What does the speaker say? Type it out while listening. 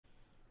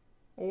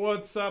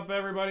What's up,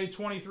 everybody?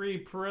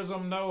 23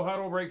 Prizm, no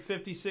huddle, break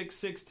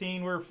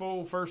 56-16. We're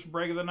full. First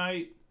break of the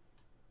night.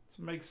 Let's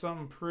make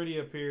something pretty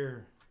up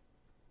here.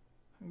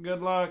 Good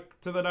luck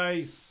to the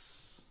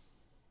dice.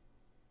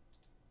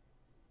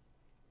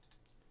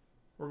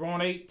 We're going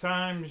 8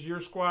 times.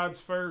 Your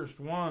squad's first.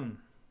 1,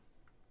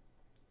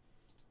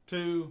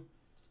 2,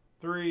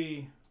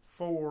 3,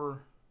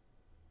 4,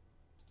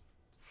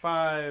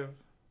 5,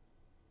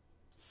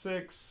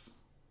 6,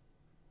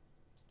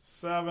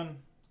 7,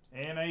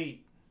 and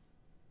 8.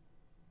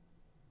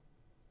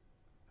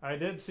 I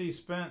did see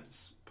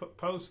Spence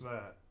post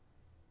that.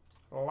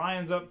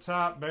 Lions up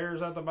top,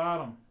 Bears at the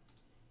bottom.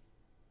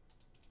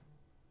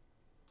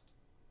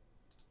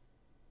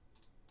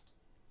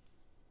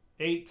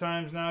 Eight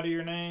times now to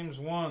your names.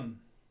 1,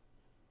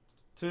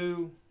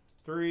 2,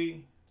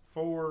 3,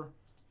 4,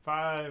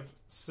 5,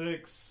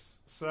 6,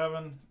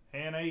 7,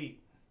 and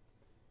 8.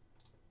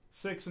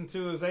 6 and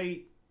 2 is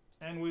 8,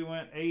 and we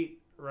went 8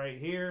 right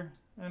here,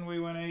 and we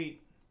went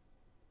 8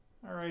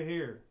 right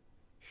here.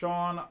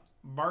 Sean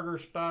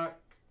Bargerstock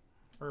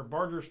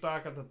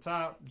at the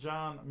top,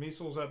 John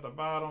Measles at the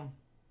bottom.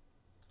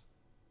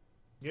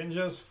 Again,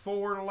 just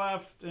 4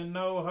 left in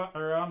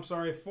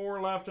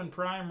four left in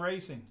Prime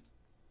Racing.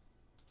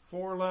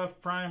 4 left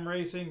Prime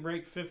Racing,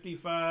 break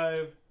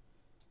 55,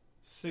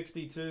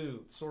 62.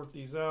 Let's sort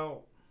these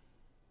out.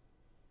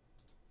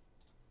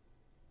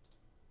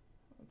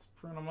 Let's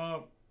print them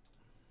up.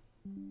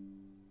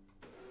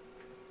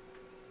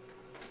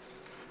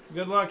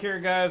 Good luck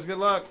here, guys. Good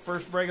luck.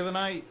 First break of the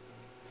night.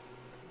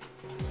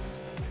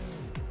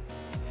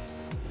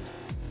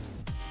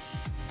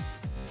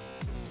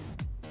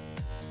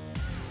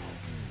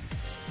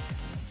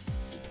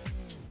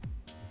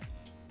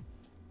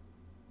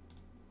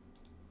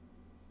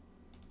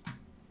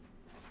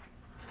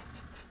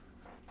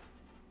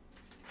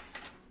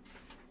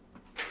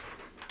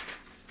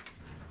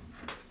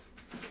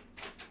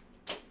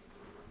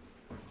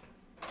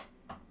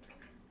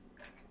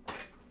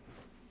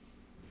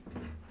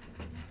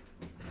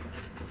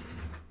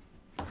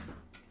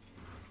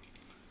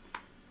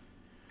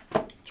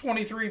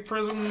 '23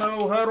 Prizm,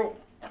 no huddle.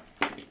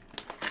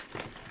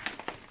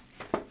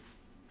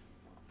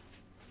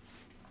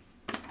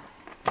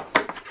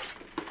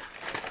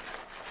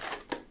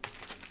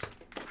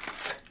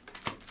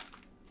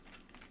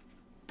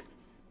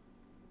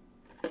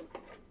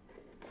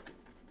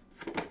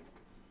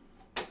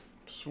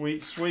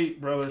 Sweet,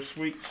 sweet, brother.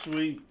 Sweet,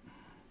 sweet.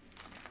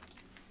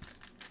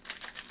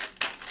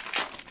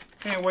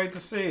 Can't wait to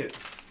see it.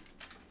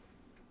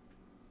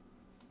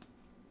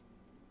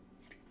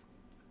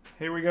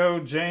 Here we go,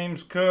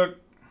 James Cook.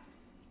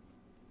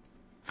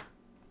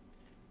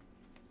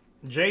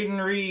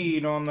 Jaden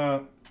Reed on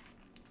the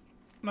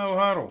no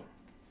huddle.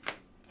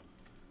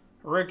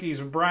 Rookies,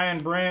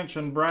 Brian Branch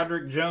and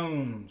Broderick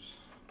Jones.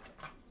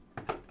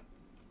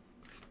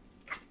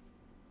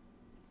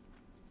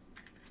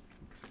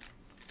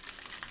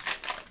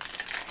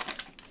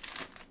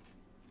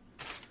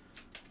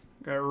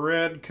 Got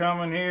red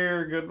coming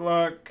here, good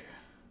luck.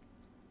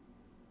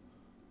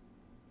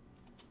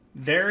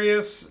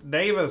 Darius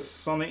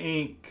Davis on the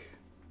ink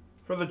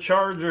for the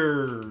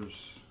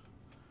Chargers.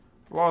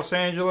 Los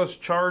Angeles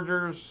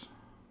Chargers.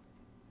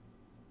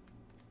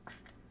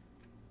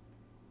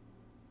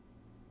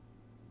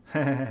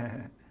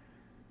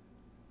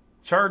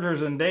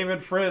 Chargers and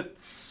David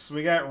Fritz.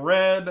 We got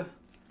red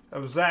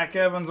of Zach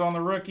Evans on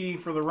the rookie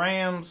for the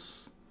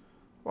Rams.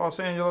 Los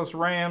Angeles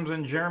Rams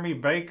and Jeremy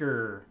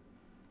Baker.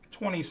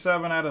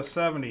 27 out of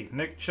 70.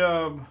 Nick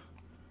Chubb,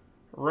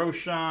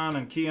 Roshan,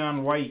 and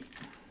Keon White.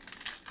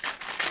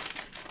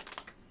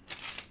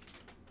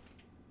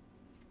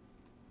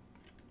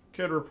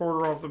 Kid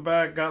Reporter off the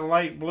back. Got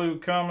light blue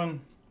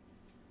coming.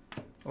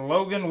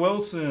 Logan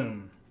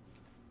Wilson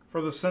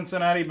for the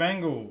Cincinnati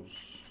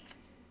Bengals.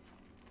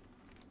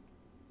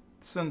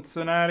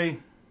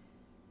 Cincinnati.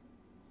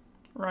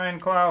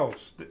 Ryan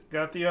Klaus.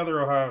 Got the other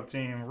Ohio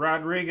team.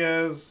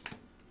 Rodriguez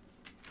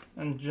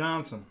and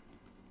Johnson.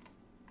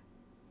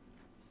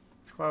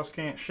 Klaus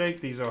can't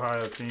shake these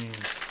Ohio teams.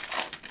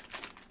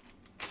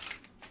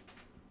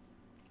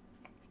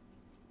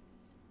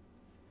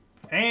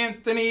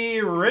 Anthony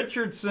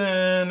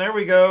Richardson. There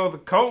we go. The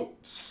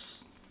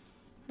Colts.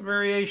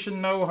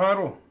 Variation no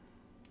huddle.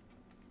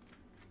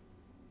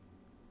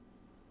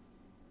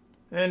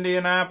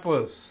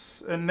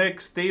 Indianapolis. And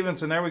Nick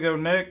Stevenson. There we go,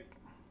 Nick.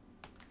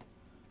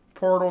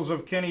 Portals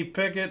of Kenny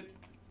Pickett.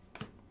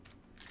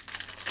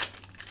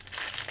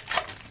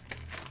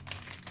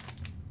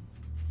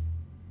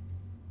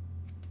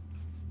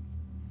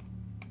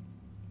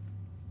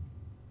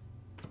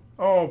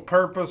 All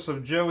Purpose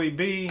of Joey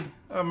B.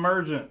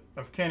 Emergent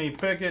of Kenny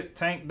Pickett.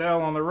 Tank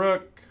Dell on the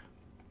rook.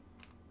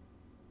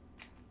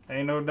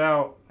 Ain't no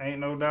doubt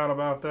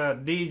about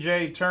that.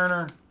 DJ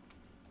Turner.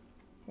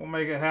 We'll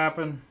make it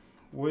happen.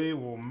 We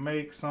will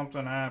make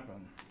something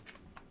happen.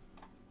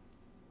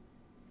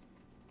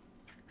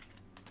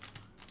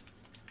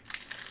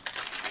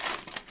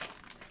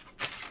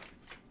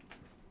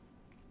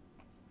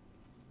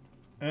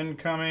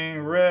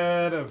 Incoming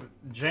red of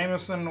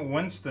Jameson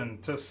Winston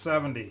to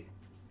 70.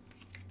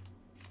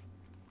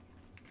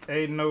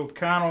 Aiden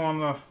O'Connell on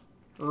the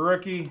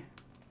rookie.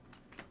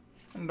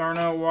 And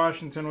Darnell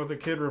Washington with a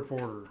kid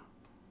reporter.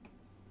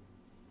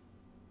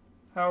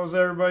 How was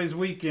everybody's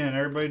weekend?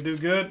 Everybody do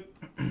good?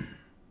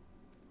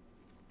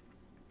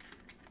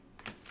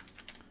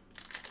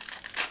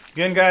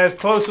 Again, guys,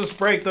 closest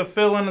break to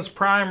fill in is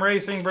Prime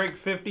Racing, break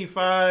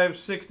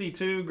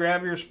 55.62.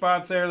 Grab your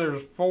spots there.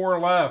 There's 4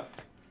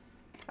 left.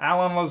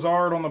 Alan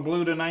Lazard on the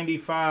blue to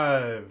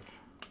 95.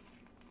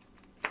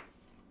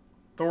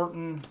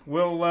 Thornton,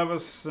 Will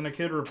Levis, and a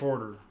kid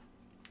reporter.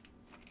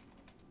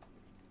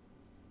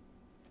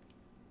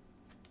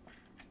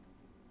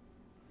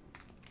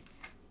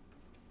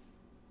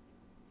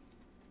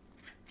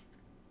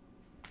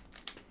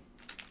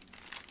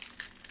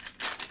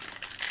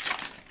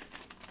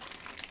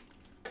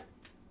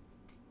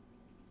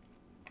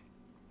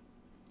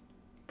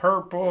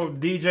 Purple,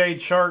 DJ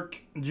Chark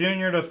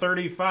Jr. to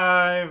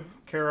 35,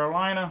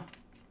 Carolina.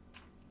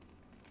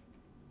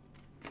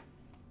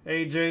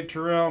 AJ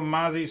Terrell,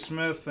 Mozzie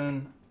Smith,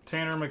 and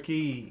Tanner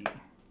McKee.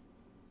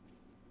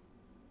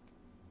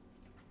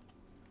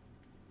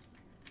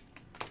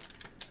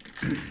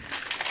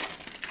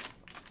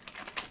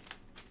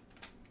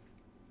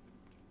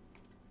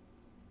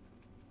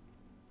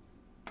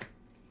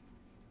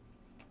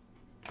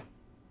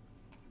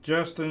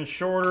 Justin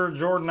Shorter,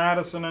 Jordan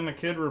Addison, and the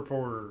kid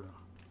reporter.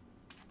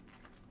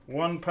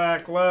 1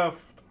 pack left.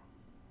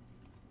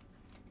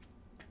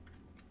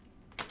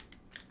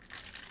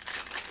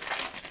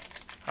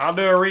 I'll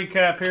do a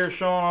recap here,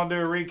 Sean. I'll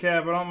do a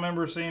recap. I don't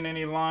remember seeing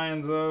any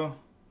Lions, though.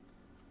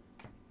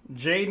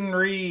 Jaden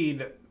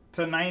Reed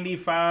to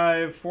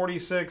 95,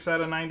 46 out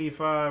of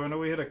 95. I know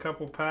we hit a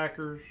couple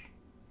Packers.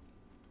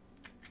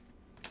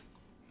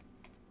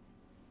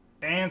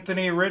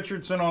 Anthony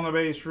Richardson on the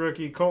base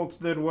rookie. Colts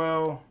did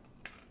well.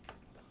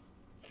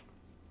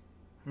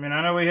 I mean,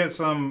 I know we hit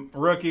some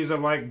rookies of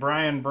like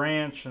Brian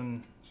Branch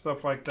and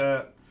stuff like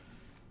that.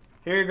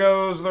 Here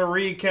goes the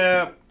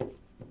recap.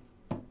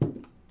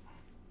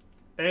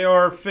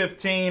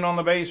 AR-15 on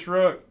the base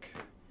rook.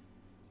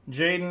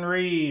 Jaden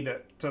Reed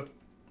to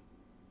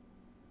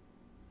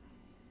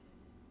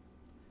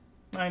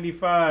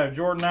 95.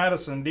 Jordan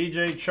Addison,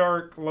 DJ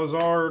Chark,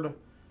 Lazard,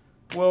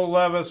 Will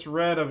Levis,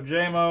 red of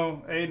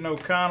JMO, Aiden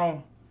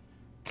O'Connell,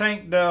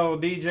 Tank Dell,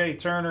 DJ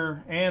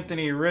Turner,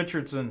 Anthony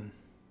Richardson.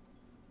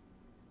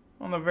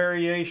 On the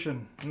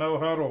variation, no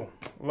huddle.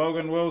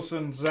 Logan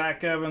Wilson,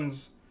 Zach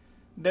Evans,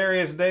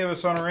 Darius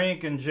Davis on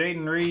rink, and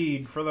Jaden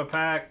Reed for the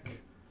pack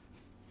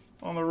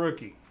on the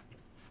rookie.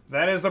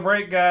 That is the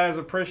break, guys.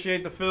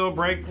 Appreciate the fill.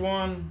 Break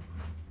 1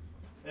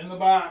 in the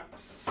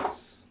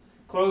box.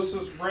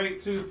 Closest break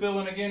to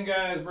filling again,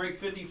 guys. Break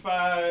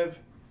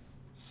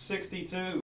 55.62.